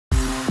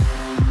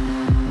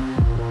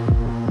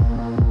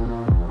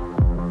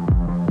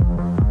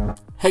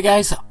Hey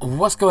guys,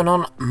 what's going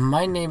on?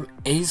 My name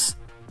is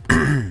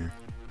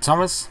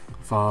Thomas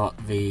for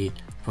the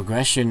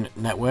Progression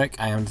Network.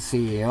 I am the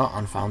CEO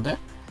and founder.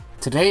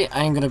 Today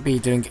I am going to be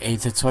doing a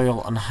tutorial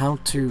on how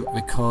to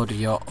record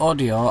your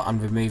audio and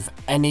remove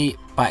any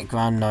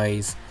background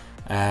noise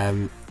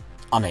on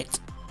it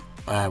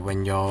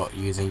when you're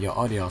using your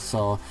audio.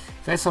 So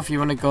first off, you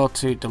want to go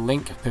to the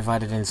link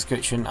provided in the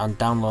description and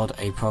download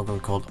a program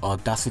called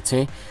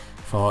Audacity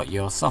for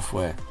your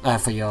software,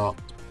 for your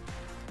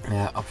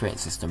operating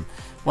system.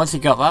 Once you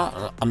got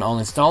that and all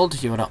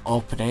installed, you want to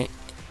open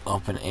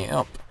it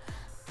up.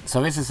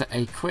 So this is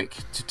a quick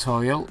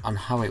tutorial on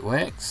how it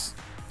works.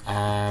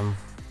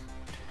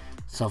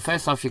 So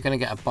first off, you're going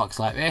to get a box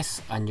like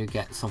this and you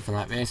get something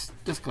like this.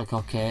 Just click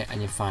OK and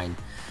you're fine.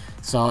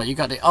 So you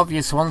got the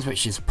obvious ones,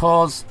 which is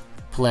pause,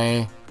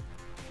 play,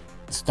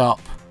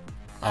 stop,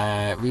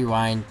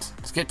 rewind,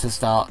 skip to the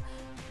start,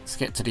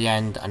 skip to the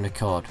end, and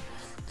record.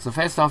 So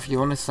first off, you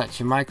want to set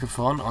your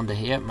microphone under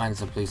here.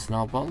 Mine's a blue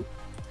snowball.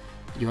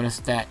 You want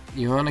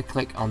to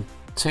click on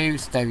to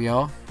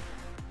stereo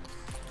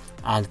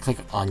and click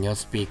on your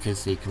speakers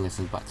so you can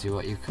listen back to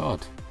what you record.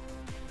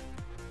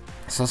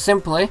 So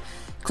simply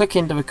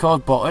clicking the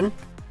record button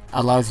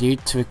allows you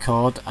to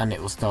record and it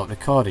will start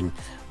recording.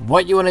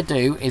 What you want to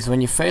do is when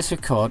you first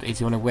record is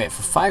you want to wait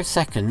for 5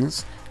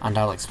 seconds, and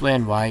I'll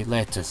explain why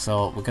later.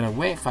 So we're going to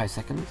wait 5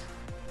 seconds.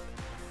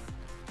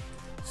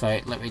 So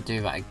let me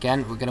do that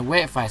again. We're going to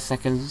wait 5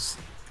 seconds.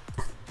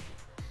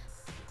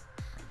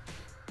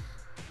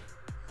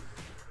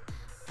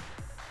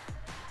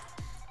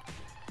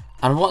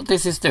 And what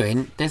this is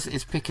doing, this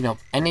is picking up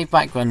any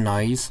background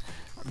noise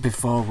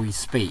before we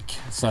speak.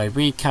 So if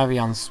we carry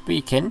on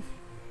speaking.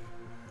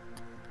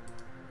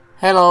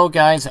 Hello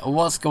guys,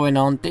 what's going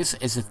on? This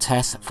is a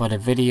test for the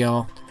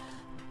video,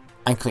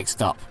 and click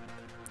stop.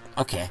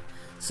 Okay.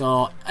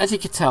 So as you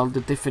can tell, the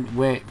different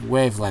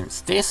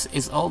wavelengths. This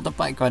is all the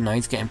background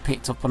noise getting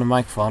picked up on the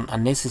microphone,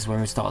 and this is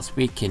when we start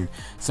speaking.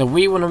 So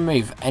we want to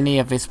remove any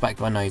of this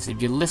background noise. If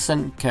you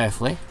listen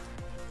carefully,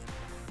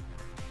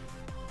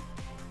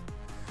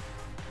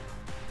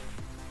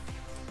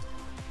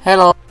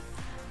 hello.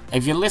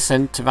 If you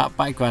listen to that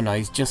background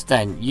noise just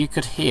then, you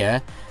could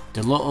hear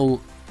the little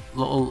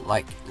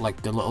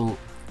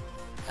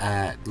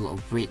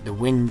the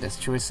wind, as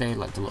should we say,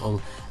 like the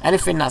little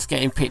anything that's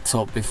getting picked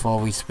up before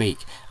we speak,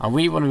 and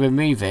we want to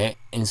remove it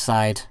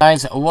inside.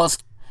 Guys, what's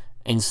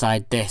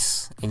inside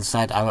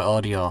our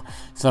audio?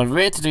 So the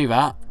way to do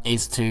that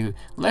is to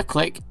left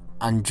click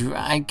and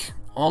drag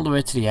all the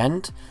way to the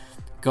end,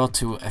 go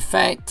to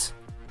effect,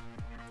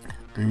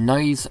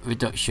 noise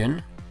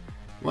reduction.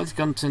 Once you've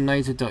gone to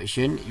noise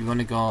reduction, you want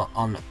to go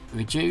on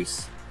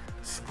reduce.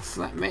 So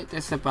let's make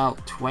this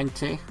about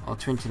 20 or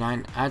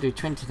 29. I do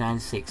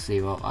 2960,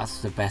 that's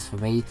the best for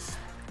me.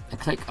 And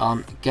click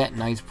on get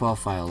noise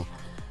profile.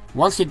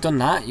 Once you've done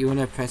that, you want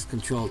to press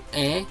Ctrl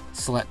A,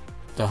 select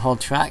the whole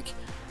track,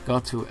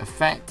 go to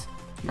effect,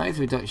 noise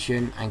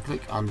reduction, and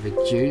click on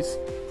reduce.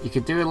 You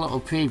could do a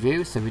little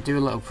preview, so we do a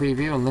little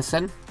preview and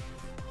listen.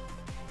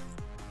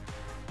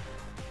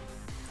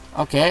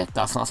 Okay,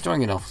 that's not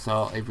strong enough,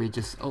 so if we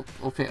just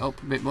up it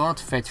up a bit more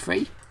to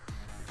 33.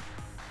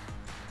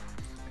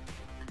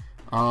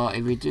 Or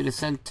if we do the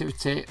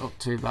sensitivity up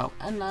to about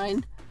a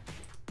 9,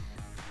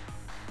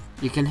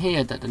 you can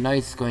hear that the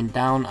noise is going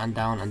down and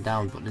down and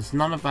down, but there's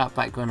none of that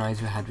background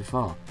noise we had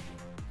before.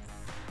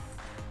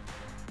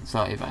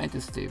 So if I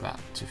just do that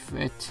to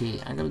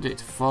 30, I'm going to do it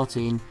to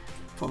 14,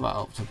 put that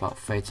up to about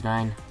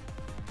 39.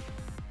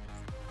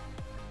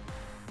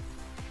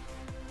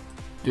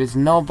 There is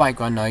no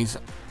background noise.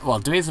 Well,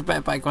 there is a bit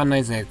of background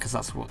noise there because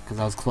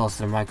I was close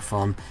to the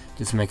microphone,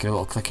 just to make a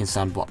little clicking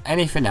sound. But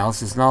anything else,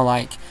 there's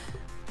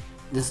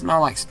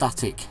no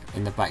static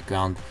in the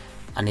background.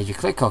 And if you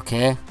click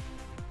OK,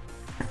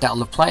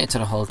 that'll apply it to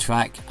the whole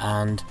track,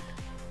 and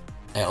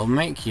it'll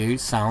make you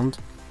sound.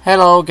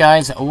 Hello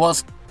guys, it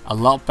was a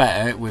lot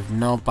better with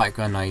no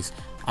background noise.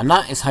 And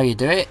that is how you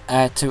do it.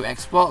 To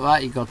export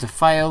that, you go to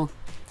File,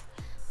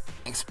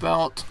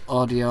 Export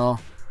Audio,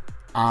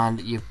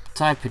 and you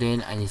type it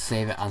in and you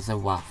save it as a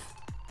WAV.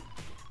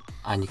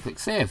 And you click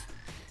save.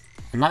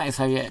 And that is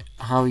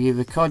how you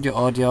record your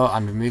audio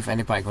and remove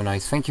any background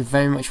noise. Thank you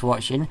very much for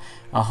watching.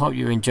 I hope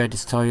you enjoyed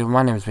this tutorial.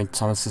 My name has been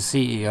Thomas, the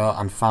CEO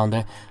and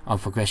founder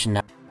of Progression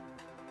Network.